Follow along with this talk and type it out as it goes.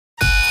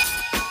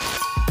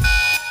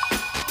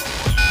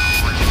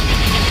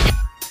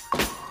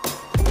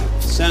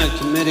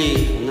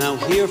committee will now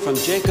hear from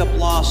Jacob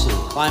Lawson,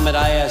 Climate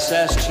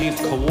ISS Chief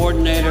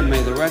Coordinator.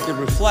 May the record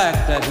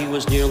reflect that he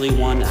was nearly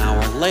 1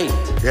 hour late.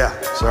 Yeah,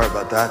 sorry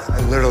about that.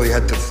 I literally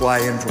had to fly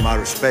in from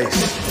outer space.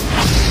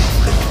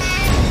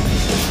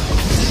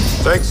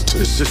 Thanks to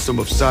a system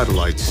of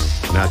satellites,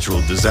 natural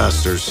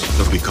disasters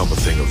have become a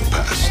thing of the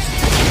past.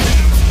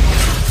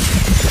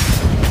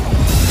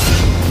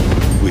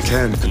 We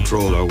can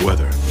control our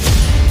weather.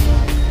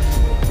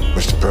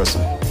 Mr.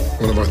 President,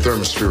 one of our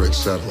thermospheric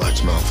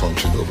satellites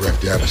malfunctioned over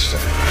Afghanistan.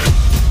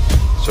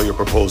 So your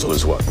proposal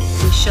is what?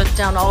 We shut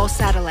down all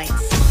satellites.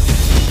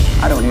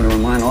 I don't need to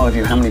remind all of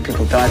you how many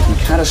people died from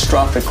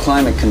catastrophic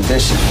climate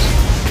conditions.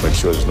 Make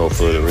sure there's no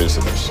further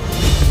incidents.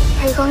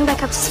 Are you going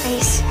back up to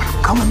space?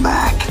 I'm coming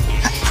back.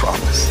 I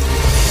promise.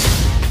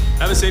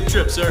 Have a safe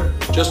trip, sir.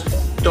 Just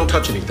don't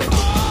touch anything.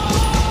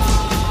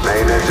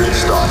 Main engine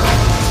start.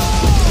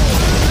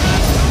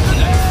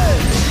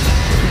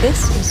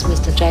 This is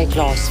Mr. Jake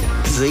Lawson.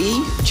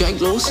 The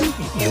Jake Lawson?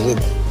 You look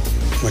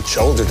much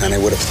older than I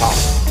would have thought.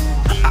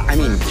 I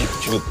mean,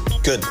 you look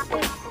good.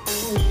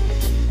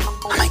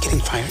 Am I getting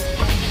fired?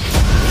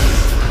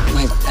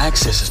 My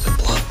access has been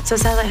blocked. So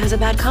satellite has a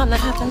bad comm,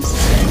 that happens.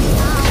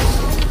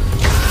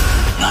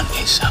 Not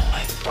a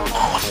satellite.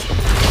 All of them.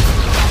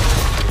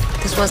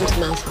 This wasn't a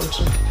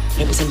malfunction.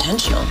 It was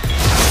intentional.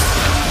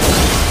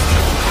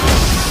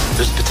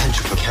 There's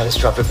potential for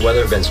catastrophic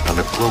weather events on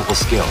a global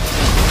scale.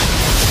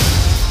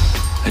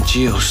 A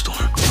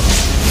geostorm.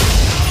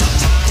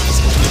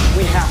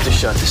 We have to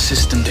shut the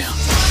system down.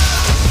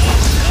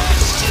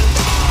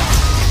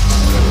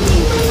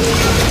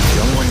 The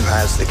only one who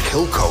has the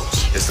kill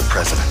codes is the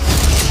president.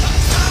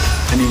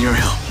 I need your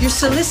help. You're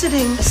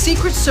soliciting a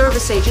Secret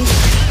Service agent.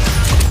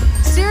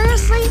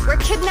 Seriously? We're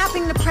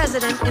kidnapping the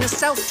president in a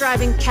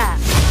self-driving cab.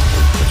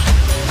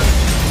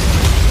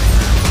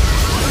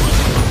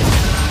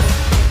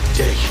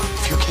 Jake,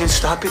 if you can't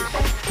stop it,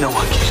 no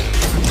one can.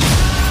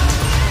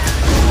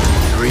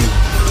 3, 2, 1.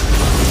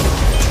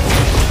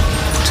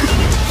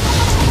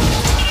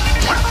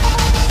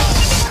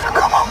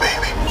 Come on,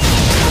 baby.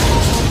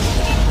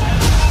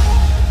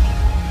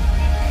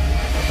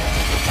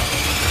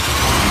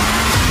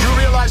 You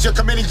realize you're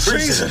committing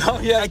treason?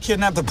 Oh, yeah, I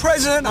kidnapped the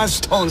president. I've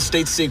stolen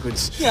state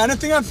secrets. Yeah,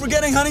 anything I'm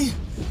forgetting, honey?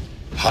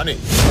 Honey.